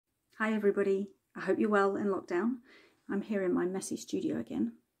Hi everybody, I hope you're well in lockdown. I'm here in my messy studio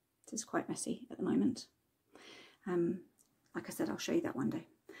again. It is quite messy at the moment. Like I said, I'll show you that one day.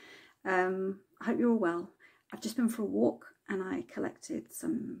 I hope you're all well. I've just been for a walk and I collected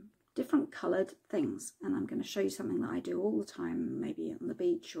some different coloured things, and I'm going to show you something that I do all the time, maybe on the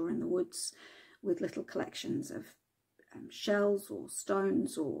beach or in the woods, with little collections of shells or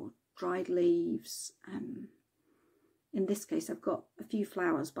stones or dried leaves. In this case I've got a few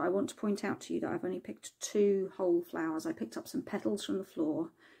flowers, but I want to point out to you that I've only picked 2 whole flowers. I picked up some petals from the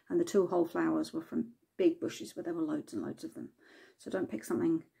floor, and the 2 whole flowers were from big bushes where there were loads and loads of them. So don't pick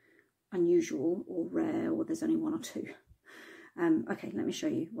something unusual or rare or there's only 1 or 2. Okay, let me show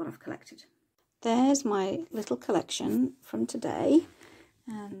you what I've collected. There's my little collection from today,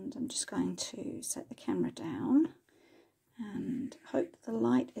 and I'm just going to set the camera down and hope the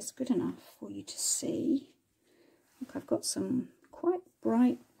light is good enough for you to see. Look, I've got some quite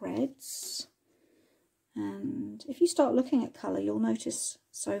bright reds, and if you start looking at colour you'll notice,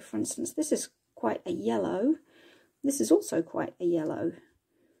 so for instance this is quite a yellow, this is also quite a yellow,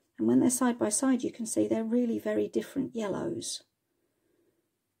 and when they're side by side you can see they're really very different yellows.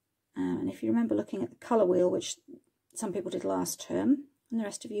 And if you remember looking at the colour wheel, which some people did last term, and the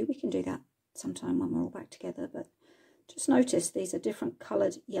rest of you, we can do that sometime when we're all back together, but just notice these are different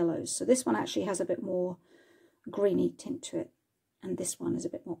coloured yellows. So this one actually has a bit more greeny tint to it, and this one is a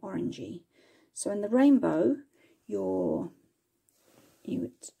bit more orangey. So in the rainbow, we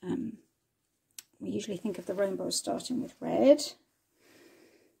usually think of the rainbow as starting with red,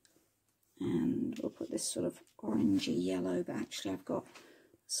 and we'll put this sort of orangey yellow, but actually I've got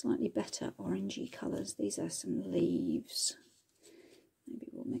slightly better orangey colours. These are some leaves, maybe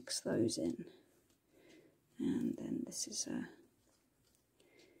we'll mix those in, and then this is a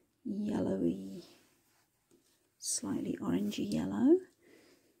yellowy, slightly orangey yellow,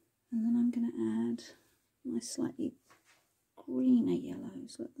 and then I'm going to add my slightly greener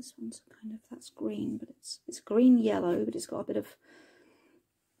yellows. Look, this one's kind of, that's green, but it's green yellow, but it's got a bit of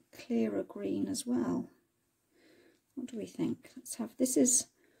clearer green as well. What do we think? Let's have, this is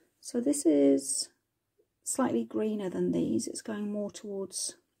slightly greener than these. It's going more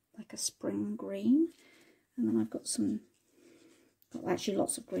towards like a spring green, and then I've got actually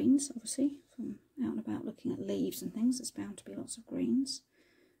lots of greens, obviously, from out and about looking at leaves and things. There's bound to be lots of greens,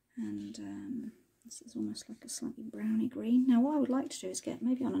 and this is almost like a slightly browny green. Now what I would like to do is get,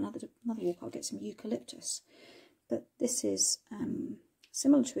 maybe on another walk I'll get some eucalyptus, but this is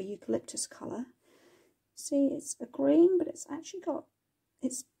similar to a eucalyptus colour. See, it's a green, but it's actually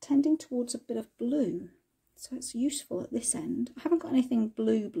it's tending towards a bit of blue, so it's useful at this end. I haven't got anything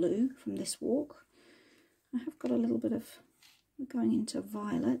blue from this walk. I have got a little bit of going into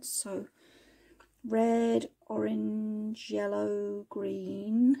violet, so red, orange, yellow,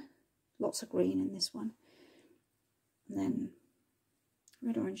 green, lots of green in this one, and then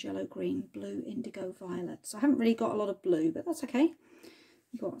red, orange, yellow, green, blue, indigo, violet. So I haven't really got a lot of blue, but that's okay.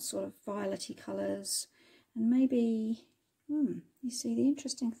 You've got sort of violet-y colours, and maybe, you see, the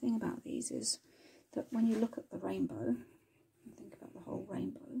interesting thing about these is that when you look at the rainbow, and think about the whole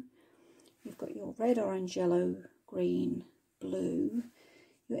rainbow, you've got your red, orange, yellow, green, blue.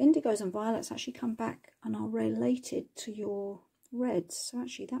 Your indigos and violets actually come back and are related to your reds, so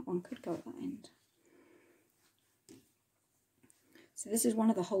actually that one could go at that end. So this is one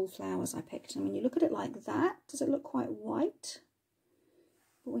of the whole flowers I picked, and when you look at it like that, does it look quite white?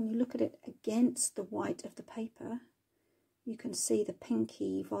 But when you look at it against the white of the paper, you can see the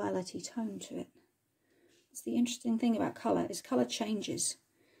pinky, violet-y tone to it. It's the interesting thing about colour, is colour changes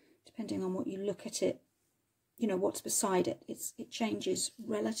depending on what you look at it, you know, what's beside it. It changes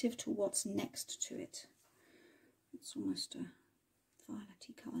relative to what's next to it. It's almost a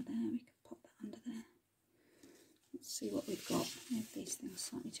violet-y colour there. We can pop that under there. Let's see what we've got. Move these things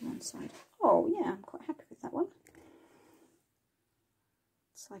slightly to one side. Oh yeah, I'm quite happy with that one.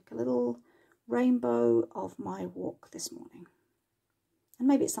 It's like a little rainbow of my walk this morning. And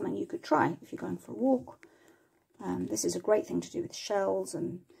maybe it's something you could try if you're going for a walk. This is a great thing to do with shells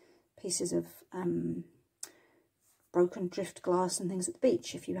and pieces of broken drift glass and things at the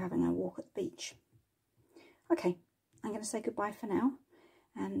beach, if you're having a walk at the beach. Okay, I'm going to say goodbye for now,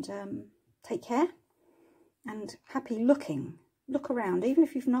 and take care, and happy looking. Look around. Even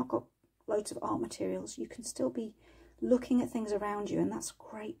if you've not got loads of art materials, you can still be looking at things around you, and that's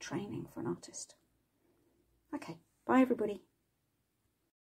great training for an artist. Okay, bye everybody.